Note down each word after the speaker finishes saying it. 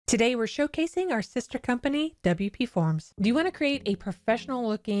Today we're showcasing our sister company, WPForms. Do you want to create a professional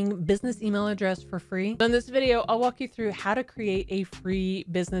looking business email address for free? So in this video, I'll walk you through how to create a free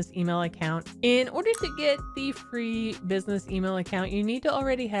business email account. In order to get the free business email account, you need to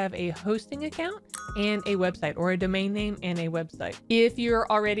already have a hosting account and a website, or a domain name and a website. If you're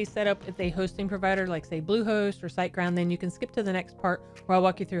already set up with a hosting provider like say Bluehost or SiteGround, then you can skip to the next part where I'll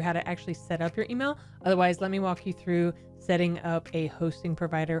walk you through how to actually set up your email. Otherwise, let me walk you through setting up a hosting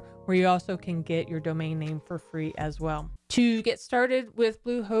provider where you also can get your domain name for free as well. To get started with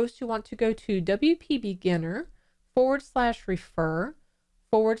Bluehost, you want to go to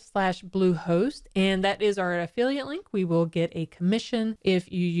wp.beginner/refer/Bluehost, and that is our affiliate link. We will get a commission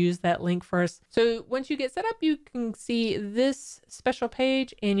if you use that link first. So once you get set up, you can see this special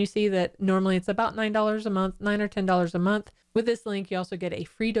page, and you see that normally it's about $9 a month, $9 or $10 a month. With this link, you also get a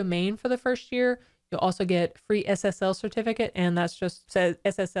free domain for the first year. You'll also get free SSL certificate, and that's just says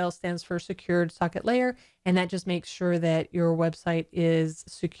SSL stands for Secured Socket Layer, and that just makes sure that your website is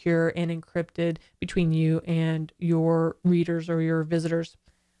secure and encrypted between you and your readers or your visitors.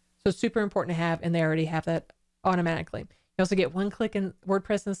 So super important to have, and they already have that automatically. You also get one-click in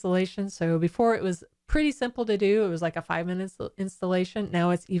WordPress installation. So before it was pretty simple to do. It was like a 5-minute installation. Now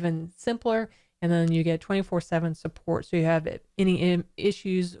it's even simpler, and then you get 24/7 support. So you have any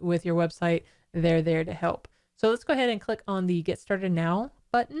issues with your website, they're there to help. So let's go ahead and click on the Get Started Now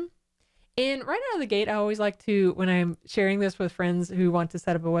button. And right out of the gate, I always like to, when I'm sharing this with friends who want to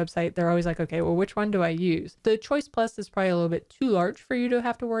set up a website, they're always like, okay, well, which one do I use? The Choice Plus is probably a little bit too large for you to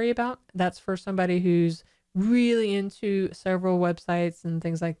have to worry about. That's for somebody who's really into several websites and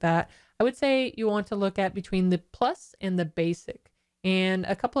things like that. I would say you want to look at between the Plus and the Basic. And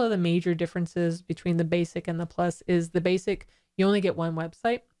a couple of the major differences between the Basic and the Plus is the Basic, you only get one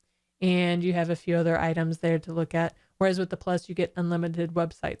website, and you have a few other items there to look at. Whereas with the Plus, you get unlimited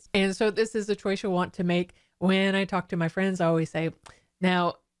websites. And so this is a choice you'll want to make. When I talk to my friends, I always say,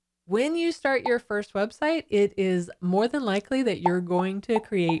 now, when you start your first website, it is more than likely that you're going to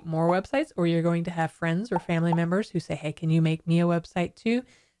create more websites, or you're going to have friends or family members who say, hey, can you make me a website too?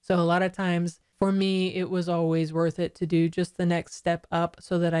 So a lot of times for me, it was always worth it to do just the next step up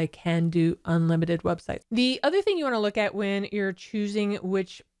so that I can do unlimited websites. The other thing you want to look at when you're choosing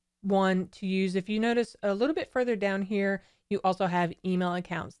which one to use, if you notice a little bit further down here, you also have email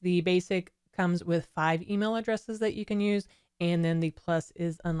accounts. The Basic comes with 5 email addresses that you can use, and then the Plus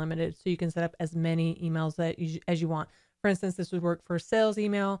is unlimited. So you can set up as many emails as you want. For instance, this would work for sales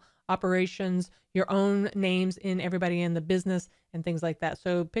email, operations, your own names in everybody in the business, and things like that.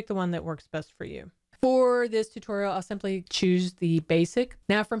 So pick the one that works best for you. For this tutorial, I'll simply choose the Basic.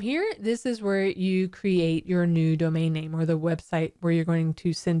 Now from here, this is where you create your new domain name, or the website where you're going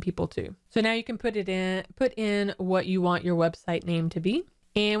to send people to. So now you can put in what you want your website name to be.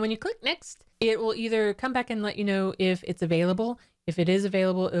 And when you click next, it will either come back and let you know if it's available. If it is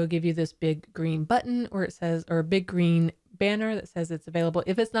available, it will give you this big green button where it says, or a big green banner that says it's available.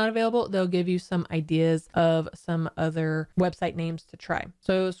 If it's not available, they'll give you some ideas of some other website names to try.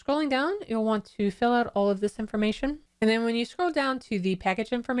 So scrolling down, you'll want to fill out all of this information. And then when you scroll down to the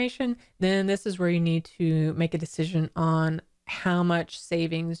package information, then this is where you need to make a decision on how much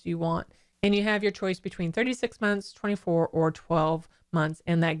savings you want. And you have your choice between 36 months, 24, or 12 months.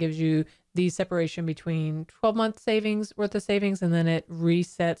 And that gives you the separation between 12-month savings worth of savings, and then it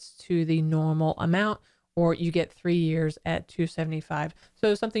resets to the normal amount, or you get 3 years at $275.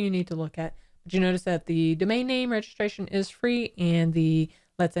 So something you need to look at. But you notice that the domain name registration is free, and the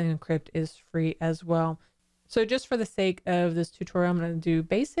Let's Encrypt is free as well. So just for the sake of this tutorial, I'm going to do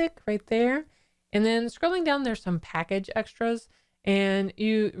Basic right there. And then scrolling down, there's some package extras, and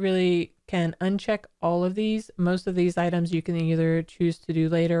you really can uncheck all of these. Most of these items you can either choose to do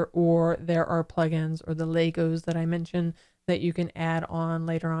later, or there are plugins or the Legos that I mentioned that you can add on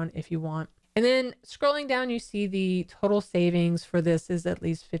later on if you want. And then scrolling down, you see the total savings for this is at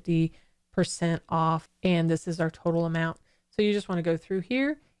least 50% off, and this is our total amount. So you just want to go through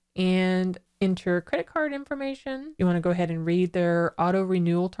here and enter credit card information. You want to go ahead and read their auto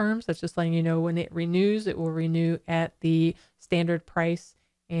renewal terms. That's just letting you know when it renews, it will renew at the standard price.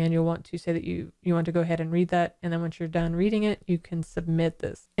 And you'll want to say that you want to go ahead and read that. And then once you're done reading it, you can submit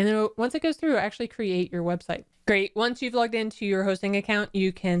this. And then once it goes through, actually create your website. Great. Once you've logged into your hosting account,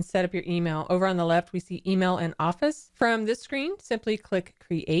 you can set up your email. Over on the left, we see email and office. From this screen, simply click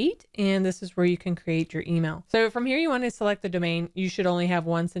create, and this is where you can create your email. So from here, you want to select the domain. You should only have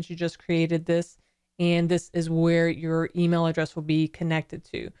one since you just created this. And this is where your email address will be connected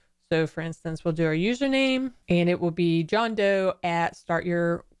to. So for instance, we'll do our username, and it will be John Doe at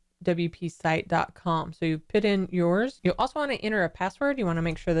wpsite.com. So you put in yours. You also want to enter a password. You want to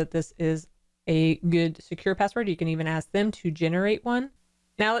make sure that this is a good secure password. You can even ask them to generate one.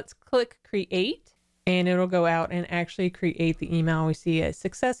 Now let's click create, and it'll go out and actually create the email. We see a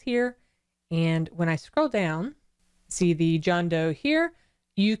success here. And when I scroll down, see the John Doe here.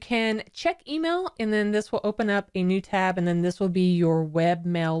 You can check email, and then this will open up a new tab, and then this will be your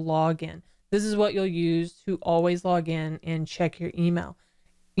webmail login. This is what you'll use to always log in and check your email.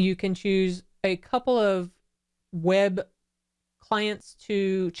 You can choose a couple of web clients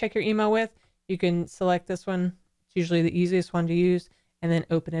to check your email with. You can select this one. It's usually the easiest one to use, and then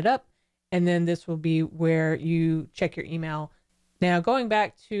open it up. And then this will be where you check your email. Now, going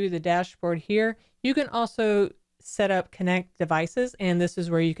back to the dashboard here, you can also set up connect devices, and this is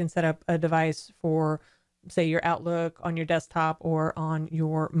where you can set up a device for, say, your Outlook on your desktop or on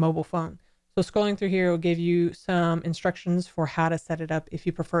your mobile phone. So scrolling through here will give you some instructions for how to set it up if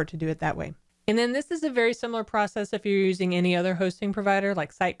you prefer to do it that way. And then this is a very similar process if you're using any other hosting provider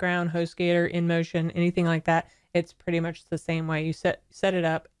like SiteGround, HostGator, InMotion, anything like that. It's pretty much the same way. You set it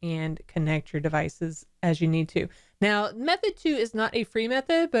up and connect your devices as you need to. Now, method 2 is not a free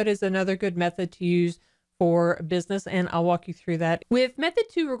method, but is another good method to use for business, and I'll walk you through that. With method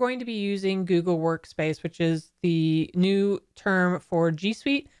 2, we're going to be using Google Workspace, which is the new term for G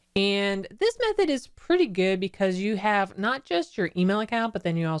Suite. And this method is pretty good because you have not just your email account, but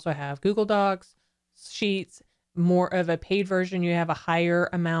then you also have Google Docs, Sheets, more of a paid version. You have a higher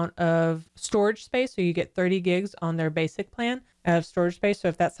amount of storage space. So you get 30 gigs on their basic plan of storage space. So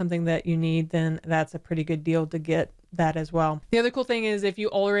if that's something that you need, then that's a pretty good deal to get that as well. The other cool thing is if you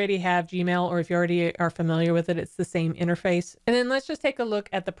already have Gmail, or if you already are familiar with it, it's the same interface. And then let's just take a look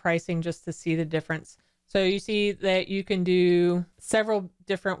at the pricing just to see the difference. So you see that you can do several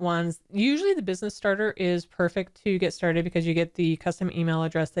different ones. Usually the business starter is perfect to get started because you get the custom email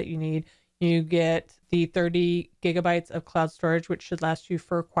address that you need. You get the 30 gigabytes of cloud storage, which should last you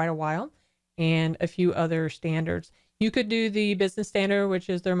for quite a while, and a few other standards. You could do the business standard, which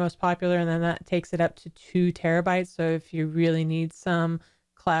is their most popular, and then that takes it up to 2 terabytes. So if you really need some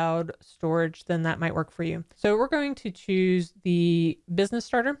cloud storage, then that might work for you. So we're going to choose the business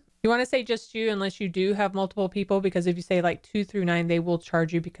starter. You want to say just you unless you do have multiple people, because if you say like 2 through 9, they will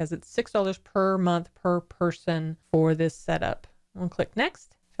charge you because it's $6 per month per person for this setup. We'll click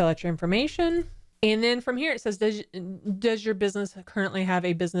next, fill out your information. And then from here, it says, does your business currently have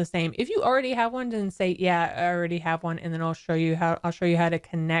a business name? If you already have one, then say, yeah, I already have one. And then I'll show you how to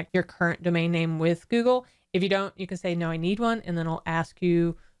connect your current domain name with Google. If you don't, you can say, no, I need one. And then I'll ask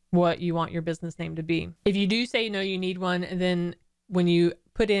you what you want your business name to be. If you do say, no, you need one, then when you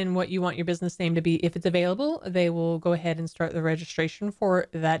put in what you want your business name to be, if it's available, they will go ahead and start the registration for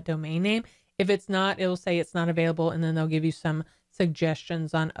that domain name. If it's not, it'll say it's not available, and then they'll give you some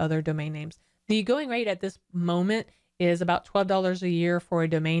suggestions on other domain names. The going rate at this moment is about $12 a year for a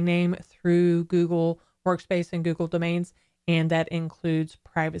domain name through Google Workspace and Google Domains, and that includes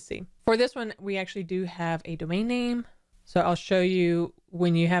privacy. For this one, we actually do have a domain name. So I'll show you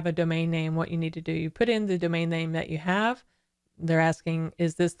when you have a domain name, what you need to do. You put in the domain name that you have. They're asking,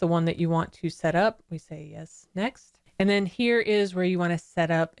 is this the one that you want to set up? We say yes, next. And then here is where you want to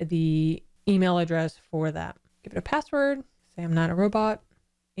set up the email address for that. Give it a password, say I'm not a robot,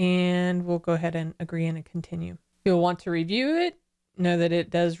 and we'll go ahead and agree and continue. You'll want to review it, know that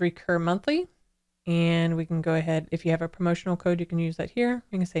it does recur monthly, and we can go ahead. If you have a promotional code, you can use that here.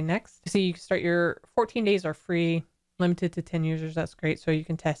 You can say next. See, you can start your 14 days are free, limited to 10 users. That's great. So you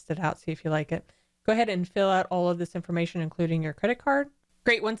can test it out, see if you like it. Go ahead and fill out all of this information, including your credit card.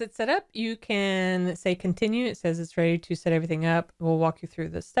 Great. Once it's set up, you can say continue. It says it's ready to set everything up. We'll walk you through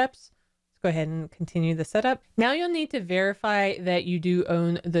the steps. Let's go ahead and continue the setup. Now you'll need to verify that you do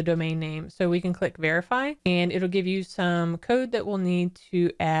own the domain name. So we can click verify, and it'll give you some code that we'll need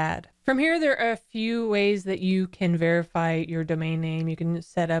to add. From here, there are a few ways that you can verify your domain name. You can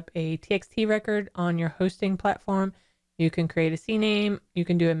set up a TXT record on your hosting platform. You can create a CNAME. You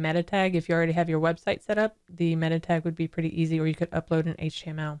can do a meta tag. If you already have your website set up, the meta tag would be pretty easy, or you could upload an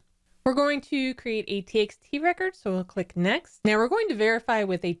HTML. We're going to create a TXT record, so we'll click next. Now we're going to verify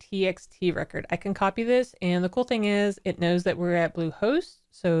with a TXT record. I can copy this, and the cool thing is it knows that we're at Bluehost,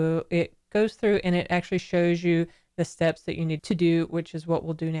 so it goes through and it actually shows you the steps that you need to do, which is what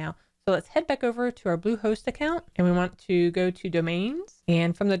we'll do now. So let's head back over to our Bluehost account, and we want to go to domains,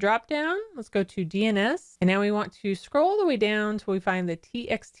 and from the drop down, let's go to DNS. And now we want to scroll all the way down till we find the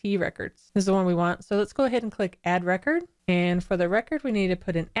TXT records. This is the one we want. So let's go ahead and click add record. And for the record, we need to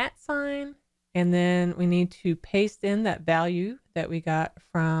put an @, and then we need to paste in that value that we got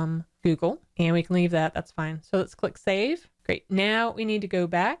from Google, and we can leave that, that's fine. So let's click save. Great. Now we need to go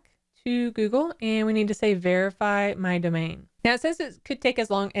back to Google and we need to say verify my domain. Now it says it could take as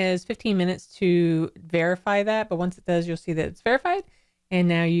long as 15 minutes to verify that, but once it does, you'll see that it's verified. And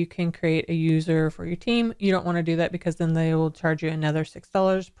now you can create a user for your team. You don't want to do that because then they will charge you another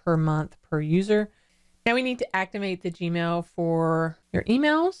 $6 per month per user. Now we need to activate the Gmail for your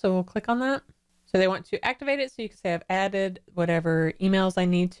email. So we'll click on that. So they want to activate it. So you can say I've added whatever emails I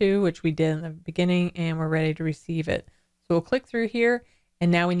need to, which we did in the beginning, and we're ready to receive it. So we'll click through here. And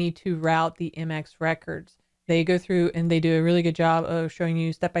now we need to route the MX records. They go through and they do a really good job of showing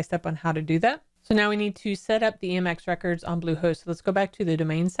you step-by-step on how to do that. So now we need to set up the MX records on Bluehost. So let's go back to the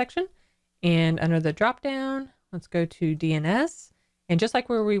domain section, and under the drop-down, let's go to DNS. And just like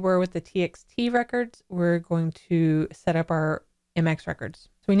where we were with the TXT records, we're going to set up our MX records.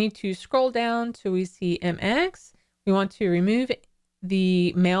 So we need to scroll down till we see MX. We want to remove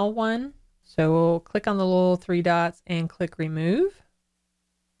the mail one. So we'll click on the little 3 dots and click remove.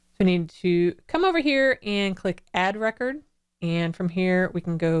 So we need to come over here and click add record. And from here, we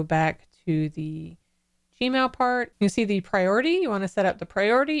can go back to the Gmail part. You see the priority. You want to set up the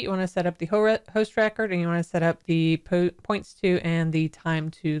priority. You want to set up the host record, and you want to set up the points to and the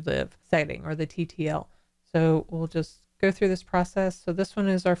time to live setting, or the TTL. So we'll just go through this process. So this one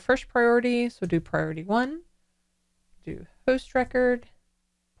is our first priority. So do priority 1, do host record,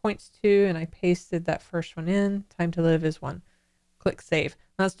 points to, and I pasted that first one in. Time to live is 1. Click save.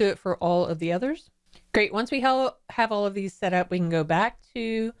 Now let's do it for all of the others. Great. Once we have all of these set up, we can go back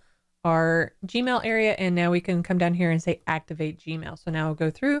to our Gmail area, and now we can come down here and say activate Gmail. So now we'll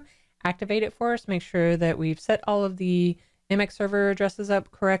go through, activate it for us, make sure that we've set all of the MX server addresses up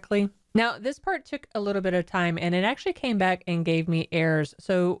correctly. Now this part took a little bit of time, and it actually came back and gave me errors.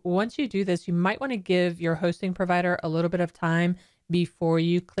 So once you do this, you might want to give your hosting provider a little bit of time before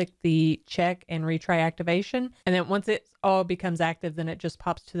you click the check and retry activation. And then once it all becomes active, then it just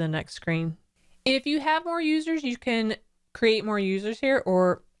pops to the next screen. If you have more users, you can create more users here,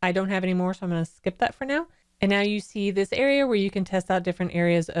 or I don't have any more, so I'm going to skip that for now. And now you see this area where you can test out different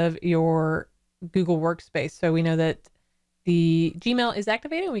areas of your Google Workspace. So we know that the Gmail is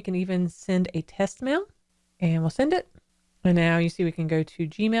activated. We can even send a test mail, and we'll send it. And now you see we can go to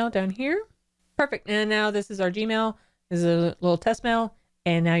Gmail down here. Perfect. And now this is our Gmail. This is a little test mail.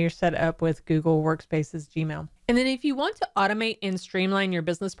 And now you're set up with Google Workspace's Gmail. And then if you want to automate and streamline your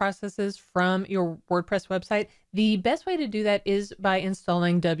business processes from your WordPress website, the best way to do that is by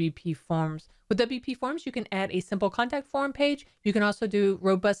installing WPForms. With WPForms, you can add a simple contact form page. You can also do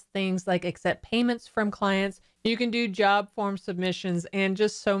robust things like accept payments from clients. You can do job form submissions and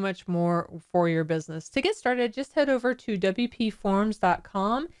just so much more for your business. To get started, just head over to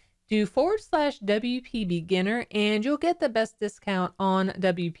WPForms.com. Do /WP beginner, and you'll get the best discount on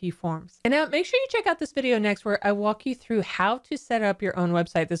WPForms. And now make sure you check out this video next, where I walk you through how to set up your own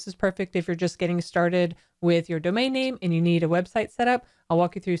website. This is perfect if you're just getting started with your domain name and you need a website set up. I'll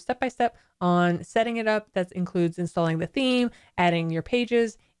walk you through step by step on setting it up. That includes installing the theme, adding your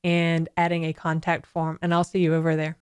pages, and adding a contact form. And I'll see you over there.